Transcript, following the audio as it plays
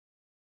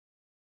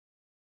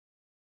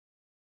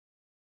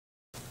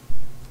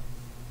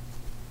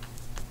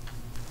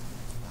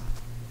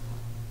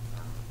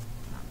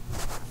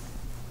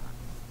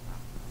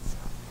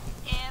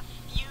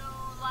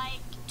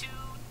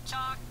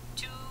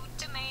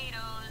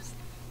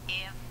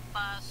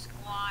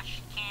mouthwash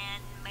can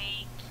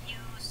make you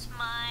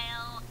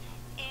smile.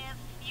 If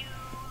you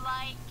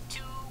like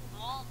to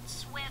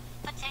waltz with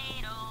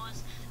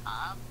potatoes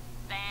up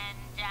and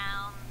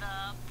down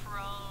the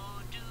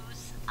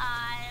produce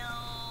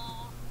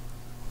aisle,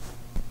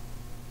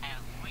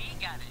 have we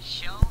got a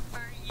show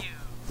for you.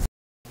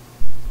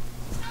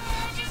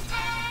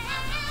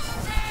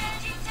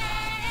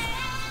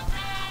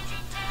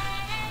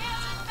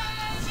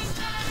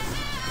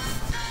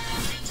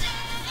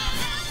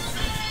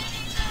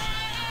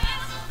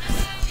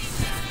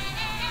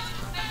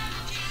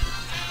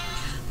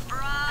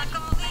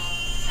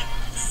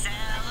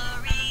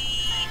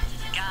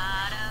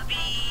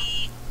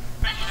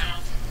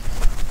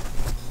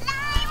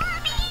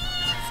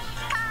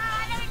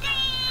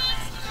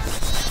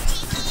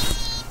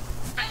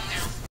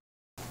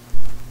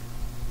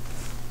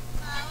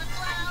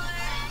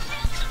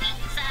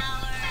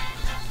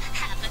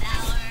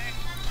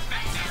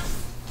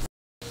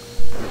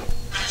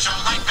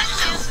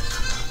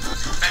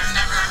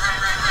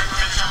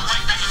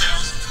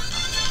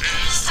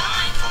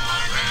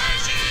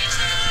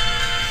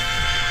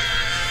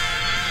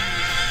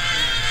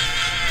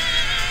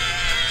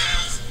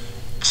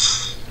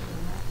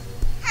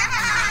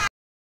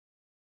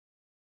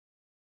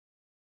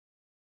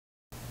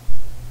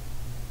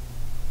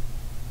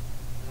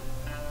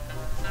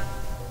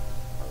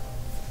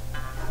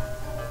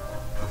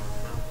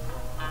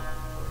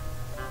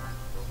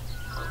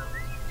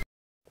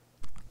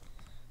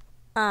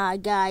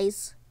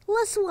 Guys,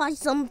 let's watch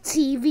some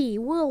TV,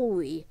 will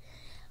we?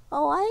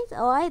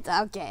 Alright,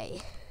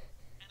 okay.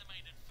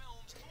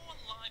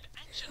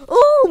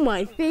 Oh,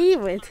 my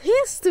favorite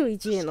History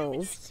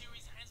channels.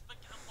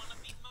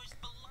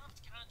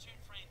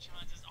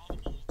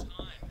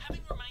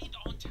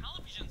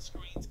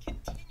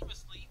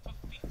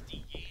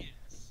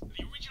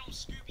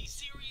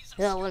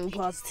 Let me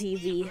pause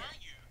TV.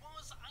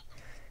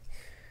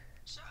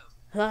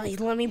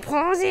 Let me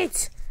pause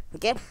it.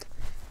 Okay.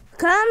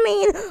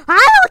 Coming.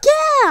 I don't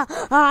care.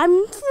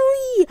 I'm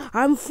free.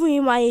 I'm free.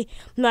 My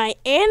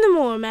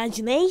animal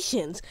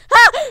imaginations.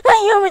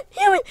 Human.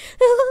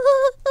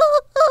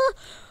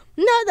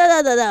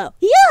 No.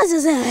 You're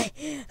just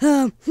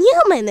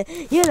human.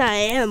 You're not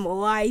an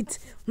animal, right?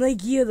 Like,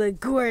 you're the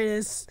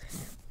greatest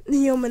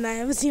human I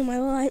ever seen in my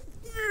life.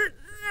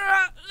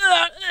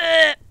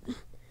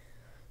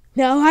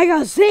 No, I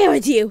gotta stay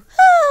with you.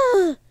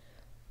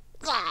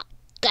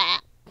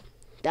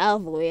 That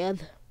was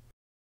weird.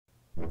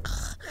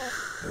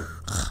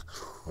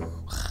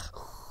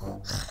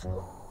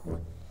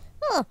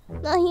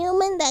 A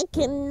human that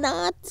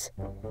cannot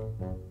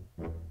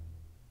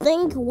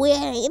think we're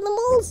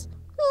animals?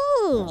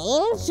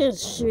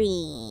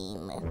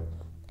 Interesting.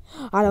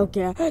 I don't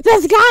care.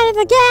 This guy is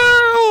a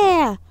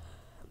guy!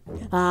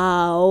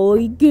 Oh,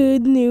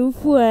 good new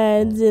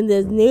friends in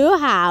this new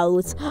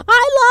house.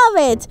 I love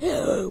it!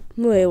 I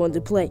want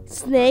to play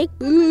Snake.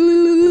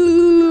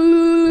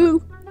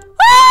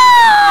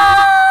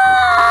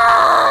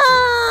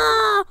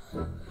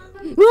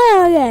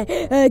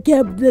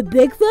 Kept the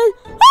Bigfoot.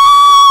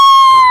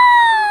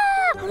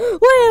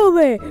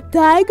 Wait,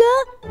 Tiger?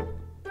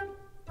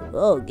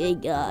 Okay,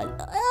 God.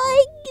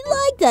 I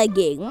like that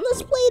game.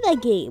 Let's play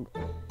that game.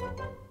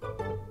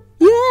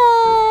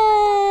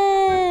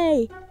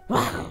 Yay!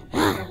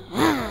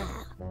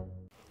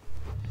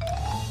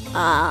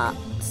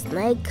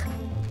 Snake,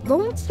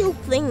 don't you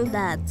think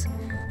that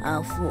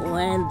our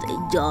friend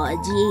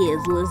Georgie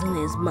is losing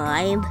his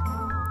mind?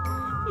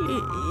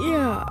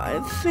 Yeah, I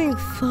think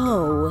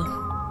so.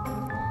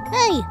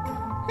 Hey!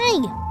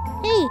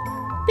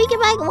 Pick it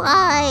back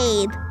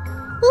wide!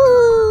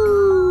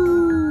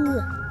 Ooh!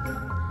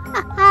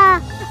 Ha!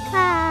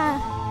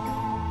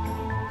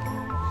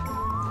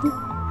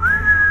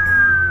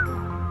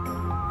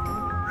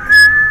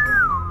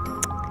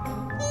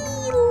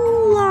 He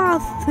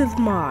lost his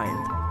mind.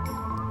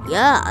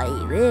 Yeah,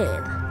 he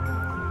did.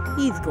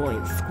 He's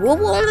going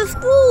school on the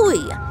school.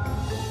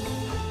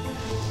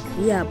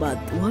 Yeah, but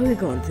what are we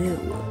gonna do?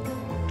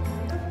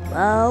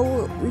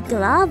 Well, we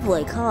can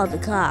obviously call the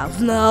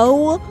cops.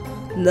 No,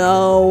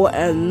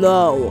 and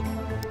no.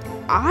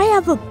 I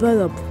have a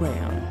better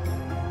plan.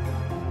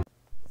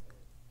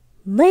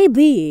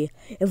 Maybe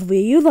if we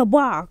use a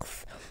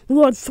box,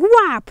 we'll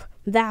trap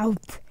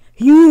that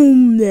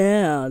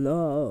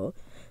human.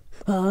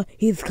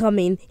 He's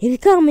coming.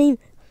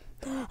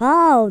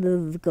 Oh, this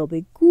is gonna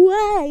be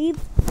great.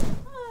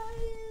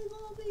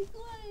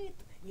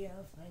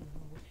 Yes, I know.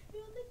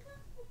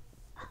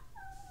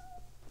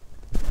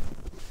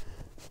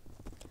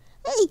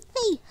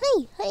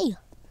 Hey.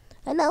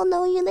 I don't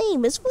know your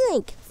name. It's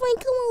Frank.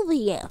 Frank, come over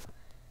here.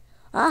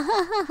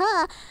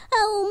 How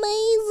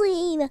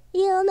amazing.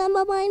 You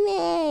remember my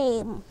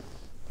name.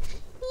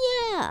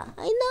 Yeah,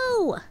 I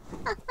know.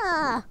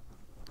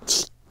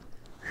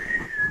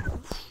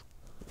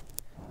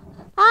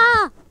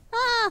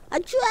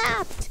 I'm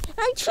trapped.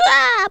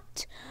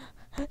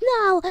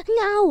 No.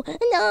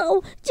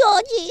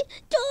 Georgie.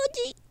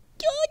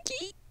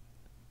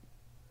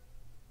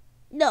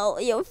 No,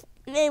 your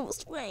name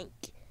was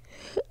Frank.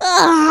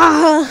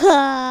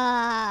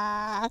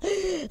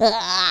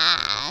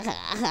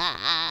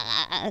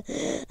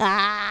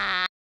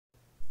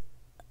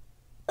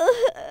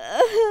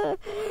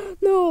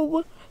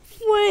 No,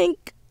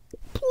 Frank,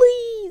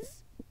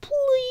 please,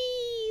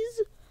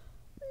 please,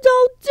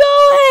 don't do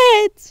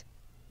it.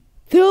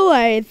 Do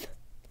it.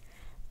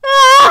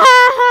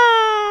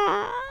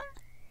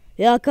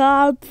 Here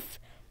comes.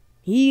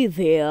 He's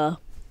here.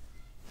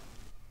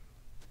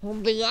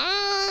 Be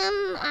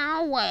on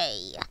our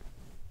way.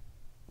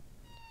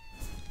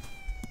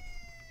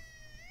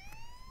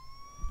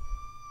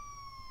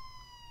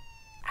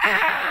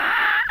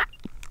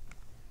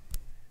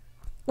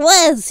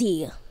 Where is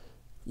he?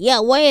 Yeah,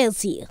 where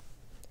is he?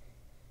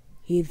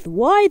 He's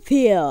right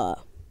here.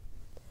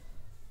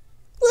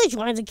 We're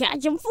trying to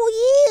catch him for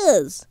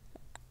years.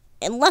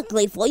 And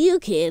luckily for you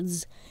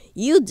kids,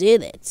 you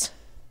did it.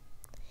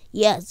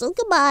 Yeah, so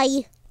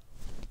goodbye.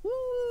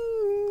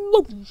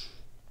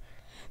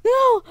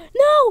 No,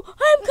 no,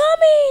 I'm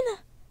coming.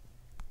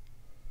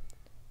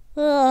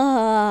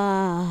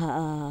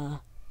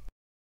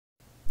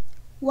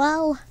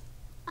 Well,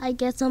 I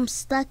guess I'm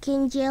stuck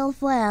in jail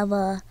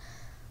forever.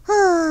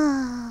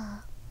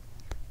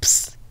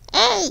 Psst,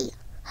 hey!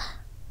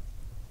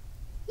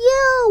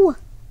 You!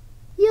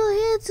 You're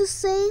here to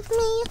save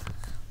me?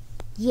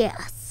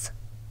 Yes.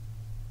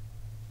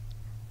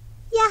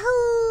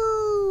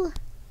 Yahoo!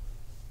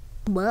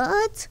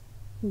 But,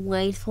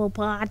 wait for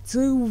part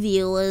 2,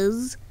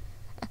 viewers.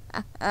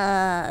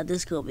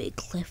 This could be a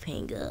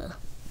cliffhanger.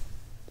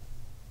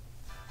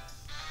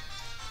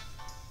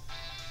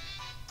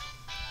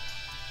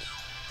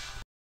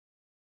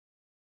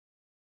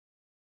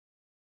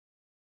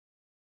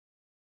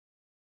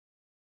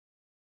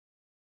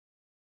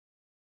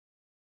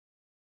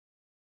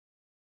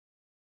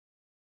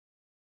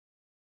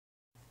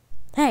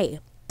 Hey,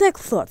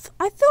 Bigfoot,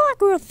 I feel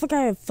like we're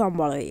forgetting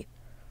somebody.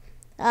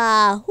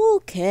 Who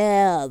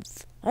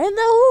cares? I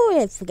know who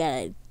is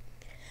forgetting.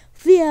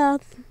 Yeah,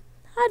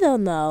 I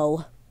don't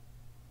know.